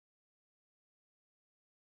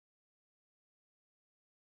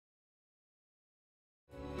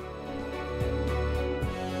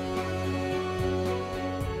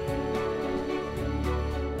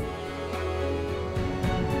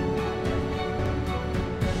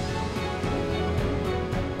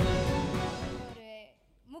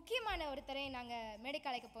ஒருத்தரை நாங்கள் மேடைக்கு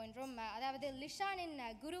அழைக்க போகின்றோம். அதாவது லிஷானின்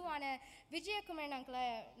குருவான விஜயகுமரன் அங்கிளை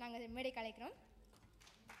நாங்கள் மேடைக்கு அழைக்கிறோம்.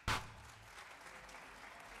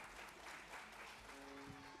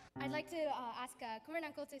 I'd like to ask Kumaran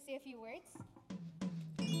uncle to say a few words.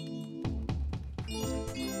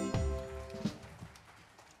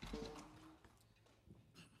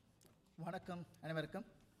 Vanakkam அனைவருக்கும்.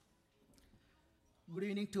 Good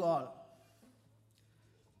evening to all.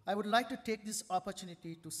 I would like to take this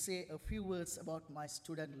opportunity to say a few words about my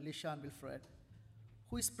student Lishan Wilfred,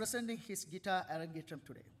 who is presenting his guitar Arangetram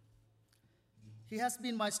today. He has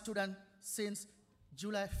been my student since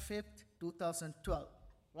July 5th, 2012.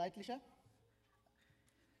 Right, Lishan?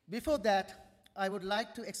 Before that, I would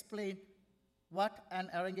like to explain what an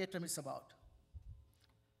Arangetram is about.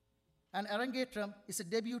 An Arangetram is a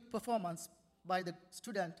debut performance by the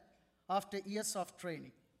student after years of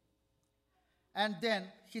training. And then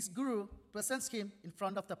his guru presents him in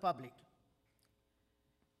front of the public.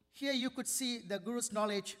 Here you could see the guru's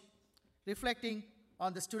knowledge reflecting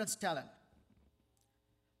on the student's talent.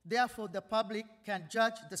 Therefore, the public can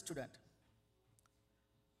judge the student.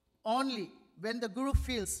 Only when the guru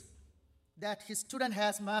feels that his student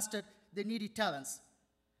has mastered the needy talents,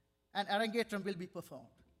 an Arangetram will be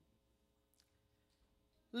performed.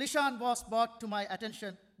 Lishan was brought to my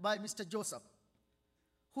attention by Mr. Joseph,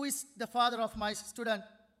 who is the father of my student,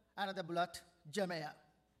 another bullet, Jamea.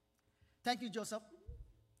 Thank you, Joseph.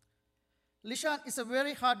 Lishan is a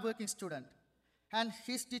very hardworking student, and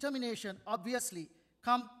his determination obviously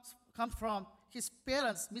comes from his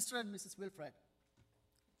parents, Mr. and Mrs. Wilfred.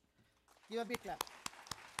 Give a big clap.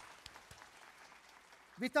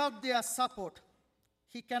 Without their support,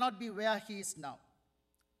 he cannot be where he is now.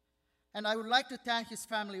 And I would like to thank his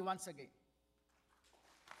family once again.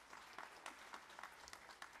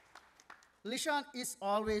 Lishan is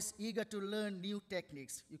always eager to learn new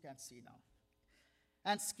techniques, you can see now,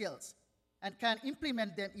 and skills, and can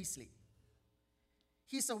implement them easily.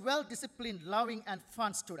 He's a well-disciplined, loving, and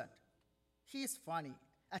fun student. He is funny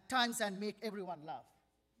at times and make everyone laugh.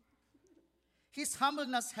 His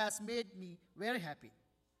humbleness has made me very happy.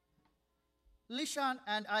 Lishan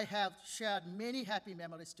and I have shared many happy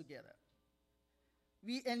memories together.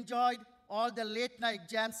 We enjoyed all the late-night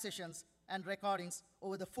jam sessions and recordings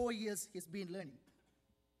over the 4 years he's been learning.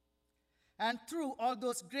 And through all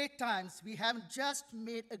those great times, we haven't just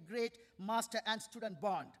made a great master and student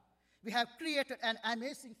bond. We have created an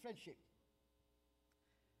amazing friendship.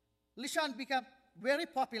 Lishan became very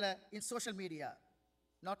popular in social media.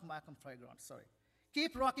 Not Malcolm Fragrant, sorry.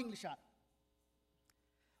 Keep rocking, Lishan.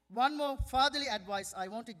 One more fatherly advice I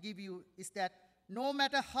want to give you is that no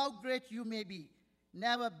matter how great you may be,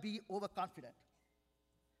 never be overconfident.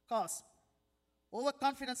 Because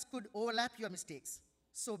overconfidence could overlap your mistakes.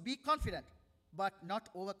 So be confident, but not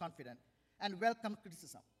overconfident, and welcome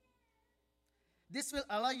criticism. This will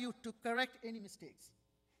allow you to correct any mistakes.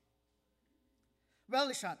 Well,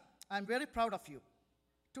 Lishan, I'm very proud of you.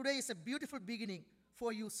 Today is a beautiful beginning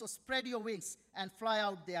for you, so spread your wings and fly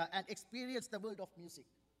out there and experience the world of music.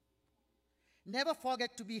 Never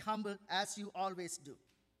forget to be humble as you always do.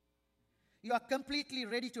 You are completely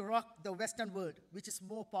ready to rock the Western world, which is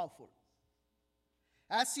more powerful.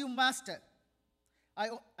 As your master, I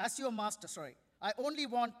only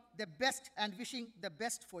want the best and wishing the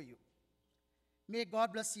best for you. May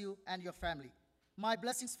God bless you and your family. My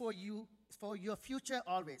blessings for you, for your future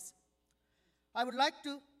always. I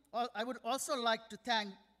would also like to thank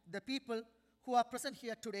the people who are present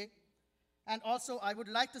here today. And also, I would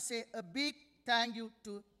like to say a big thank you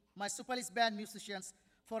to my superleads band musicians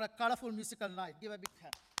for a colorful musical night. Give a big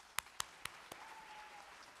hand.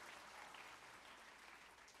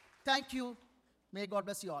 Thank you. May God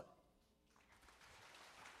bless you all.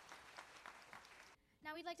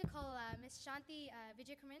 Now we'd like to call Ms. Shanti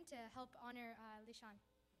Vijayakumaran to help honor Lishan.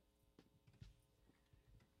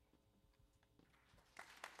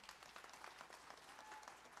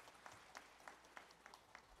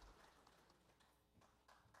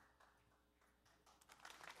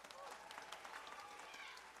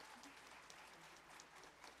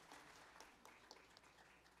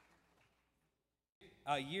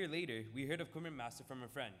 A year later, we heard of Kumaran Master from a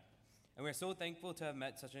friend, and we're so thankful to have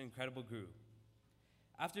met such an incredible guru.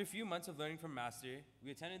 After a few months of learning from Master,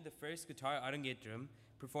 we attended the first guitar Arangetram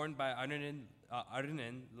performed by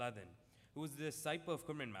Ladin, who was the disciple of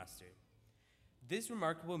Kumaran Master. This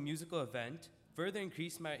remarkable musical event further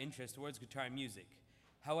increased my interest towards guitar music.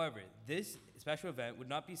 However, this special event would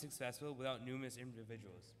not be successful without numerous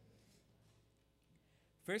individuals.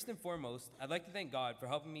 First and foremost, I'd like to thank God for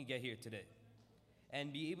helping me get here today and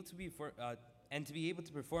to be able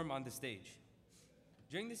to perform on the stage.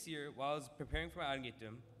 During this year, while I was preparing for my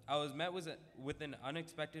Arangetram, I was met with an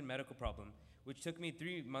unexpected medical problem, which took me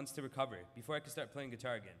 3 months to recover before I could start playing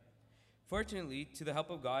guitar again. Fortunately, to the help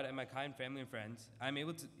of God and my kind family and friends, I'm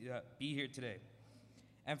able to be here today.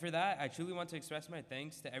 And for that, I truly want to express my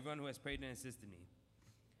thanks to everyone who has prayed and assisted me.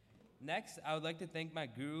 Next, I would like to thank my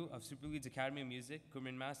guru of Superleads Academy of Music,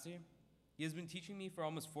 Kumaran Master. He has been teaching me for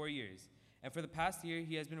almost 4 years, and for the past year,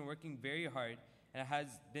 he has been working very hard and has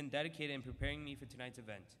been dedicated in preparing me for tonight's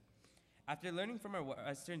event. After learning from our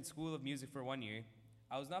Western School of Music for 1 year,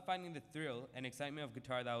 I was not finding the thrill and excitement of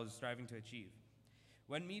guitar that I was striving to achieve.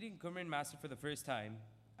 When meeting Kumaran Master for the first time,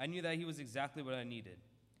 I knew that he was exactly what I needed.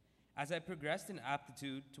 As I progressed in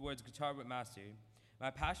aptitude towards guitar with Master,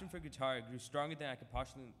 my passion for guitar grew stronger than I could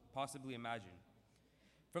possibly imagine.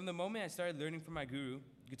 From the moment I started learning from my guru,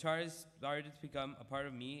 guitar has started to become a part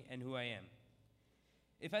of me and who I am.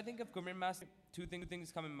 If I think of Kumaran Master, two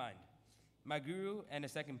things come in mind: my guru and a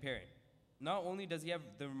second parent. Not only does he have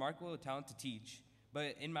the remarkable talent to teach,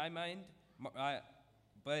 but in my mind,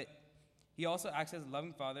 but he also acts as a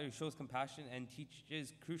loving father who shows compassion and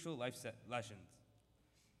teaches crucial life lessons.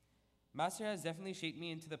 Master has definitely shaped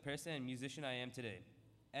me into the person and musician I am today.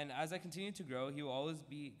 And as I continue to grow, he will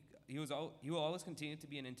always continue to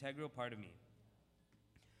be an integral part of me.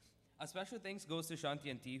 A special thanks goes to Shanti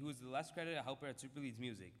Auntie, who is the less credited helper at Superleads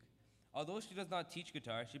Music. Although she does not teach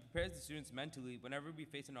guitar, she prepares the students mentally whenever we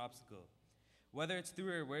face an obstacle, whether it's through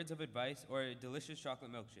her words of advice or delicious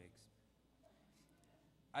chocolate milkshakes.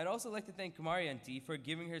 I'd also like to thank Kumari Auntie for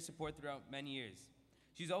giving her support throughout many years.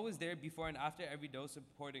 She's always there before and after every dose,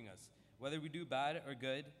 supporting us. Whether we do bad or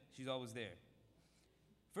good, she's always there.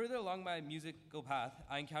 Further along my musical path,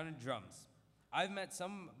 I encountered drums. I've met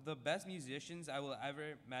some of the best musicians I will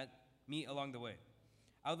ever meet along the way.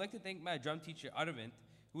 I would like to thank my drum teacher, Aravind,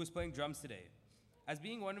 who was playing drums today. As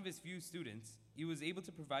being one of his few students, he was able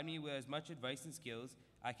to provide me with as much advice and skills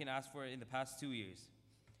I can ask for in the past 2 years.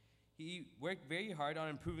 He worked very hard on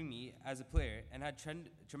improving me as a player and had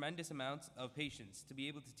tremendous amounts of patience to be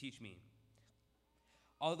able to teach me.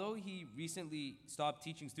 Although he recently stopped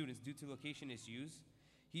teaching students due to location issues,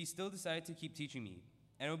 he still decided to keep teaching me,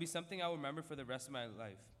 and it will be something I will remember for the rest of my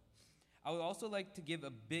life. I would also like to give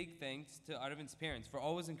a big thanks to Arvind's parents for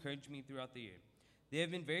always encouraging me throughout the year. They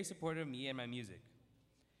have been very supportive of me and my music.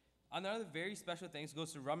 Another very special thanks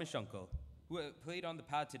goes to Ramesh Uncle, who played on the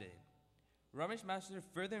pad today. Ramesh Master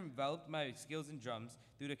further enveloped my skills in drums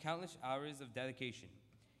through the countless hours of dedication.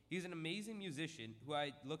 He is an amazing musician who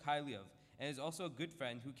I look highly of, and is also a good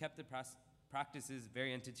friend who kept the practices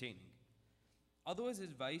very entertaining. Although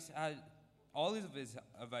all of his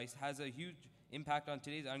advice has a huge impact on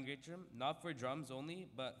today's Arangetram, not for drums only,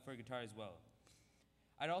 but for guitar as well.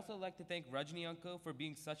 I'd also like to thank Rajni Uncle for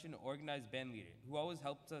being such an organized band leader, who always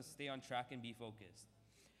helped us stay on track and be focused.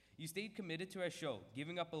 You stayed committed to our show,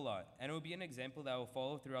 giving up a lot, and it will be an example that I will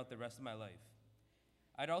follow throughout the rest of my life.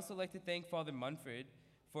 I'd also like to thank Father Munford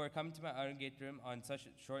for coming to my Arangetram on such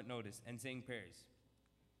short notice and saying prayers.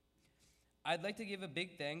 I'd like to give a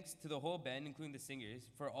big thanks to the whole band, including the singers,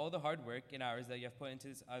 for all the hard work and hours that you have put into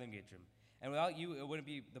this Arangetram. And without you, it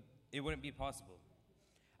wouldn't be possible.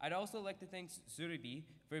 I'd also like to thank Surabhi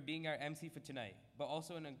for being our MC for tonight, but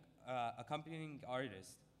also an accompanying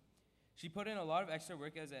artist. She put in a lot of extra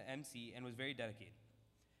work as an MC and was very dedicated.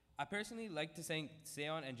 I personally like to thank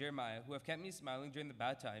Seon and Jeremiah, who have kept me smiling during the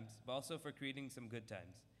bad times, but also for creating some good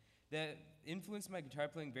times. They influenced my guitar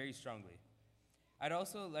playing very strongly. I'd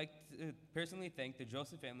also like to personally thank the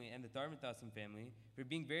Joseph family and the Dharmathasan family for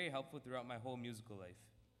being very helpful throughout my whole musical life.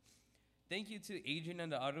 Thank you to Adrian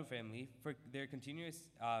and the Otto family for their continuous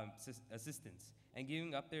assistance and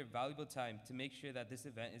giving up their valuable time to make sure that this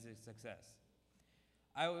event is a success.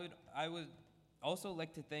 I would also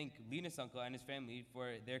like to thank Linus Uncle and his family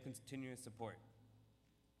for their continuous support.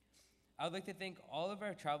 I would like to thank all of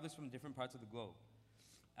our travelers from different parts of the globe.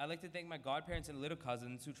 I'd like to thank my godparents and little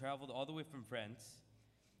cousins who traveled all the way from France.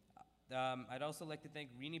 I'd also like to thank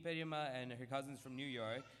Rini Periyama and her cousins from New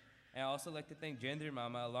York. And I'd also like to thank Jandri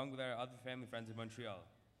Mama along with our other family friends in Montreal.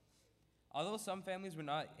 Although some families were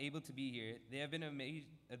not able to be here, they have been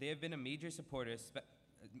a major supporter,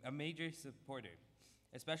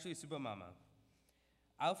 especially Suba Mama.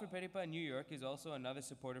 Alfred Peripa in New York is also another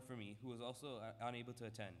supporter for me, who was also unable to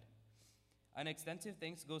attend. An extensive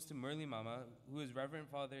thanks goes to Murli Mama, who is Reverend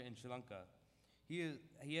Father in Sri Lanka.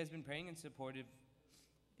 He has been praying and supportive.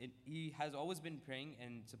 He has always been praying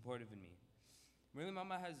and supportive in me. Murli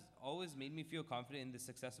Mama has always made me feel confident in the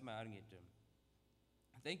success of my Arangetram.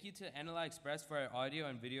 Thank you to Anala Express for our audio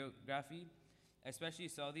and videography, especially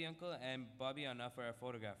Saudi Uncle and Bobby Anna for our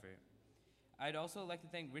photographer. I'd also like to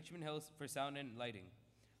thank Richmond Hills for sound and lighting.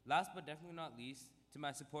 Last but definitely not least, to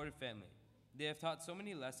my supportive family. They have taught so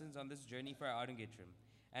many lessons on this journey for Arangetram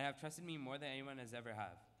and have trusted me more than anyone has ever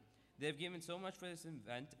have. They have given so much for this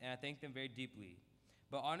event, and I thank them very deeply.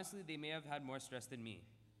 But honestly, they may have had more stress than me.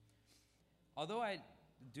 Although I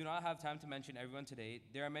do not have time to mention everyone today,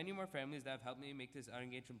 there are many more families that have helped me make this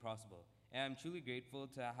Arangetram possible, and I'm truly grateful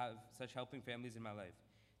to have such helping families in my life.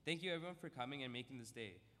 Thank you everyone for coming and making this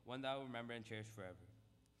day, one that I will remember and cherish forever.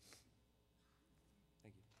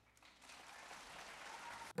 Thank you.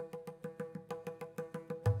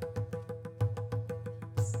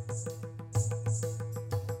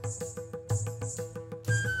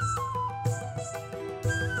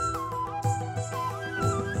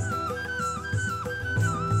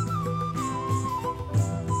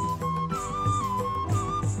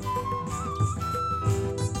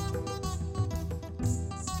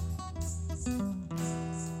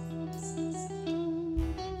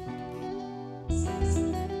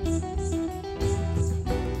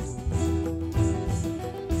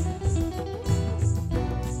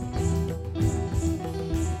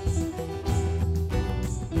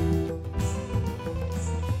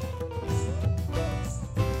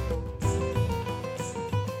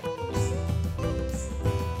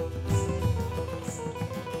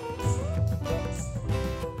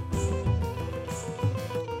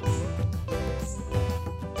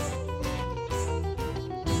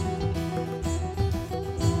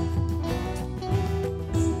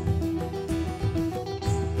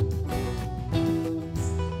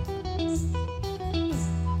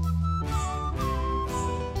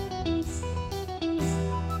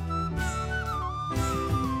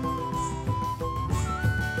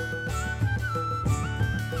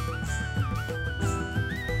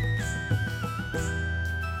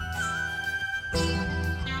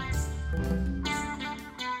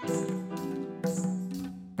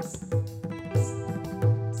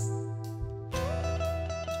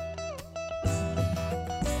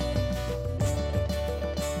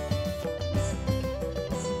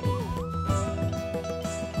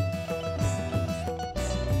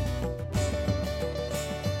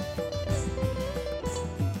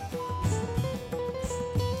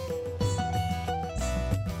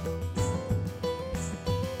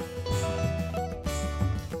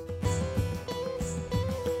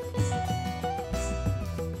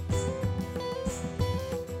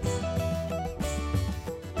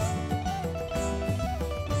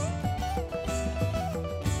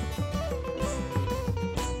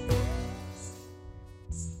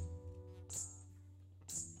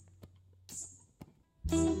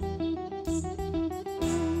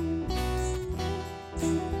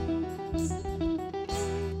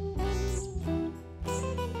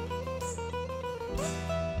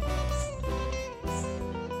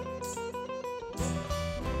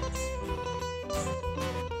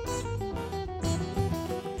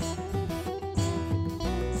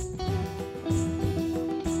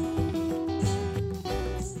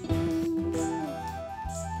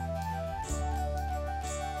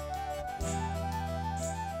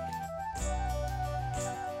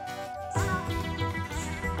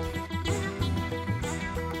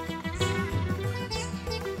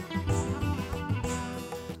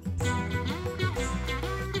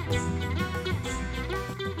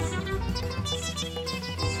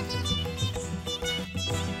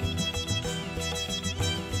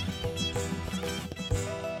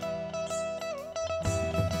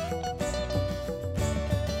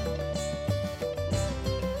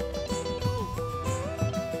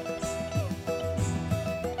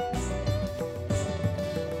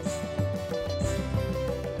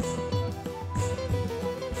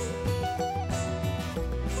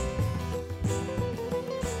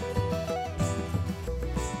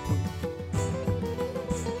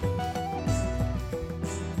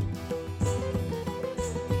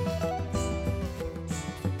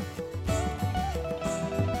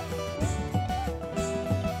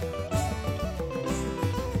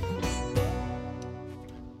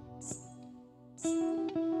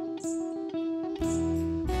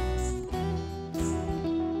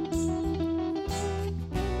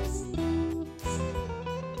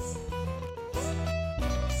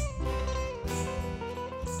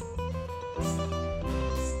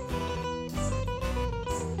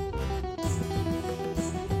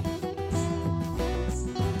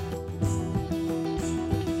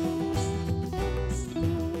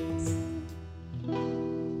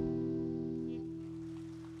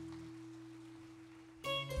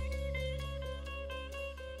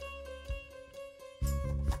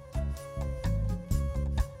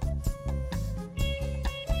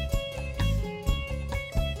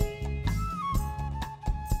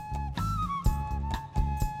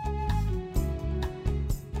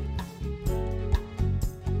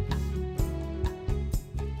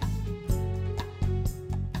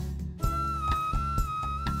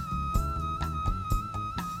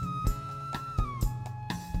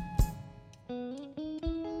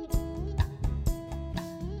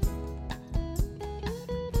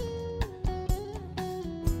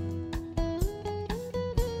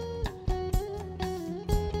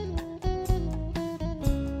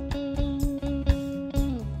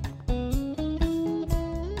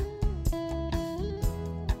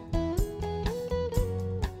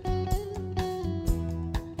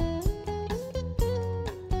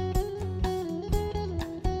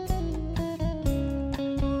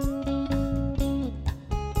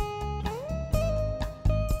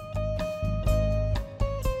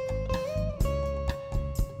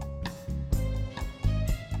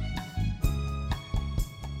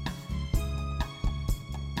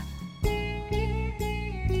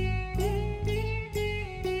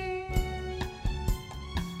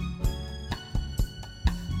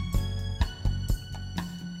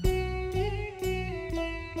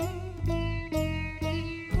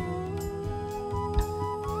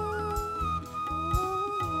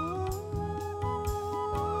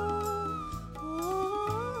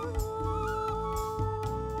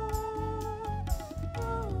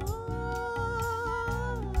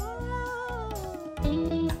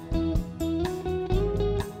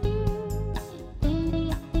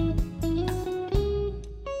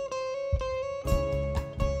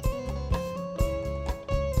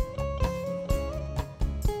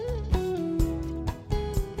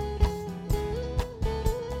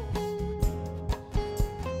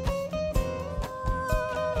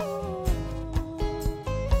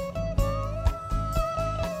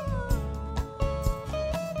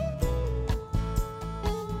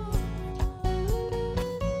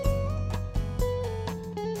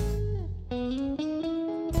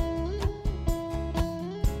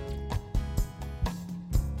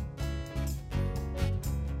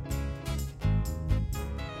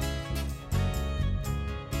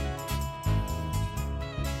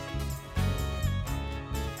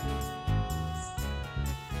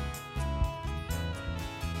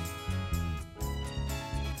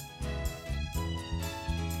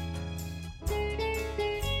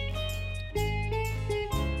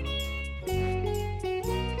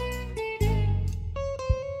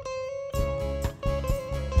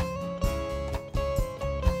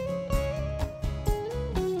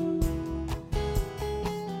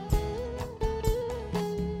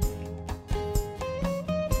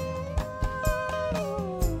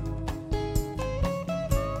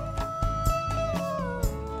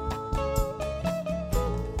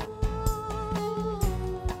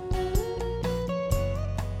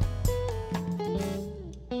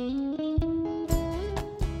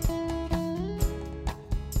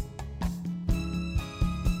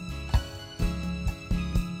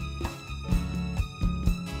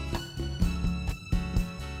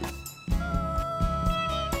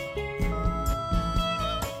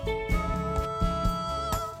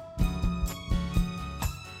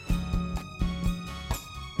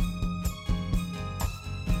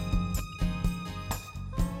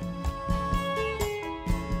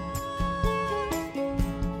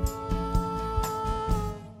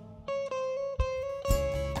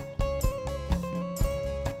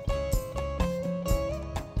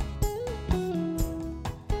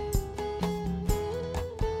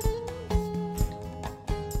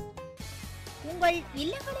 உங்கள்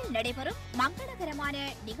இல்லங்களில் நடைபெறும் மங்களகரமான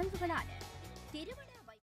நிகழ்வுகளான திருமண